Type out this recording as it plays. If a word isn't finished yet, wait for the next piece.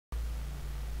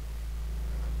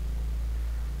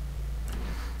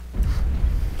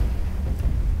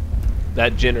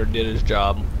That Jenner did his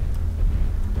job.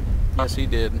 Yes, he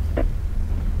did.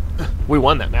 We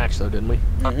won that match, though, didn't we?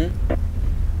 Mm-hmm.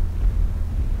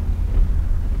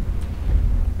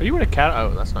 Are you in a cat?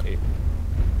 Oh, that's not you.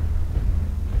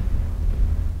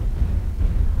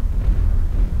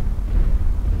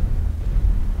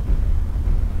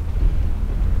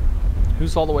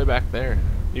 Who's all the way back there?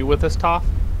 You with us, Toph?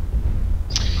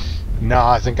 No,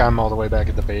 I think I'm all the way back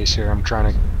at the base here. I'm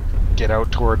trying to get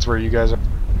out towards where you guys are.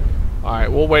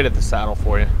 Alright, we'll wait at the saddle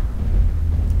for you.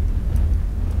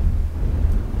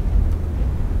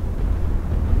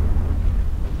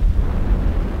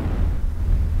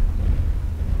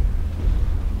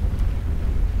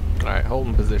 Alright, hold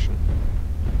in position.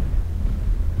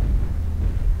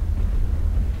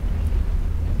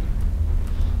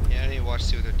 Yeah, I need to watch,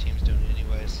 see what their team's doing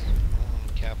anyways.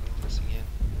 Capital this again.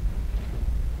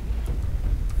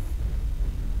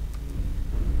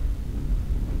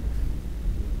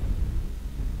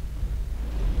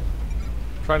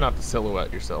 Try not to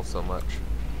silhouette yourself so much.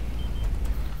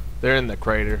 They're in the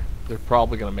crater. They're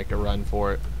probably going to make a run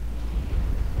for it.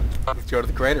 Let's go to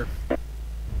the crater.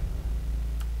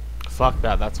 Fuck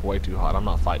that, that's way too hot. I'm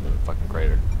not fighting in the fucking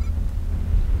crater.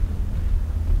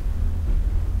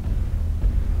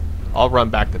 I'll run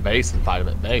back to base and fight them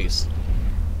at base.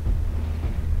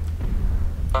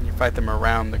 You fight them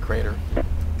around the crater.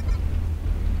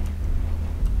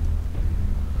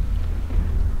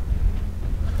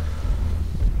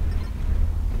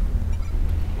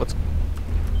 What's...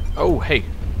 Oh, hey.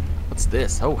 What's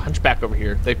this? Oh, hunchback over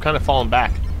here. They've kind of fallen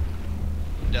back.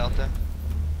 Delta.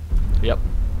 Yep.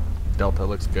 Delta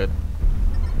looks good.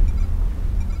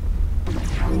 We'll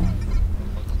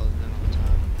close in on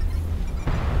time.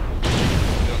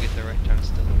 Go get the right, trying to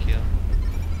steal the kill.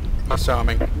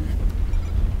 Assuming.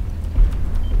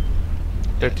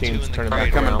 Their Yeah, team's two in the turning crater.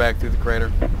 back Coming around. back through the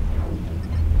crater.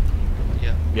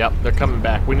 Yep. Yep, they're coming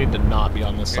back. We need to not be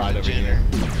on this side over here.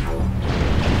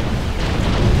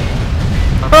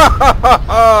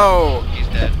 Oh! He's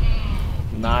dead.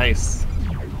 Nice.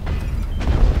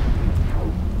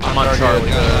 I'm on Target,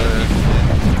 Charlie.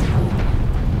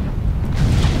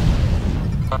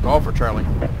 Go for Charlie.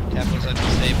 Capitals have to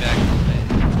stay back.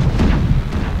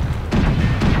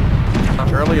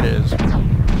 Charlie it is.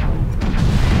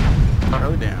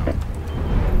 Charlie down.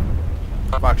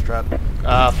 Foxtrot.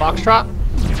 Foxtrot?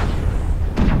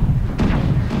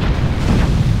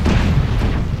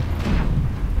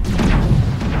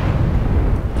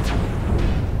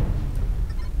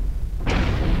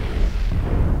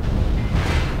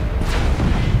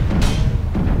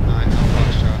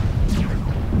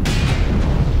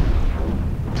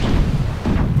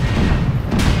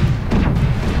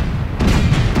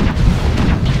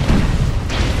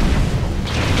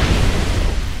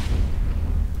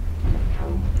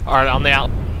 Alright, on the out.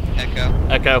 Echo.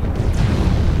 Echo.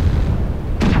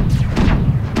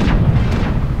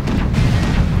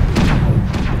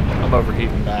 I'm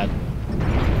overheating bad.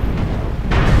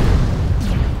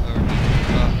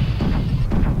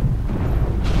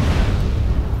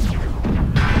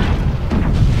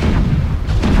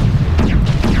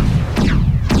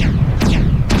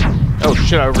 Oh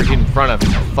shit, I overheated in front of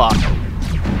him. Fuck.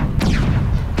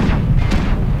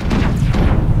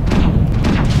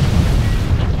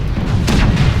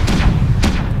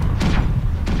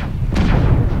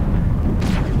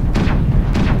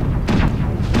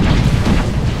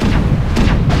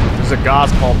 There's a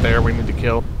Gauss pulp there we need to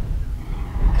kill.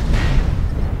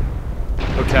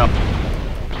 Hotel.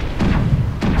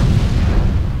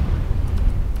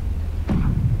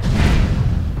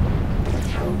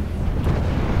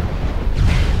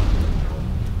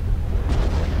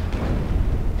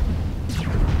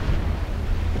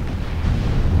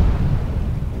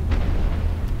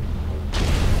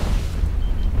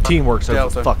 Teamwork's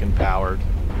Delta. fucking powered.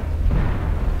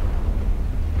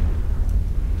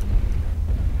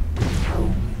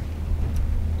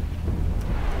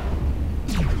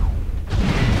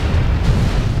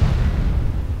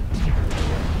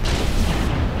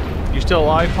 You still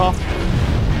alive, Paul?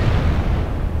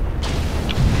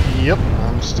 Yep,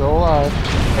 I'm still alive.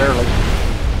 Barely.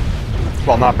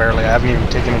 Well, not barely. I haven't even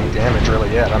taken any damage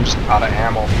really yet. I'm just out of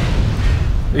ammo.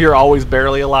 You're always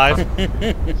barely alive?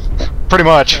 Pretty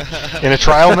much. In a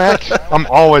trial mech, I'm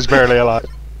always barely alive.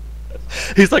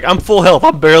 He's like, I'm full health,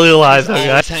 I'm barely alive, Always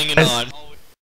guys. hanging on.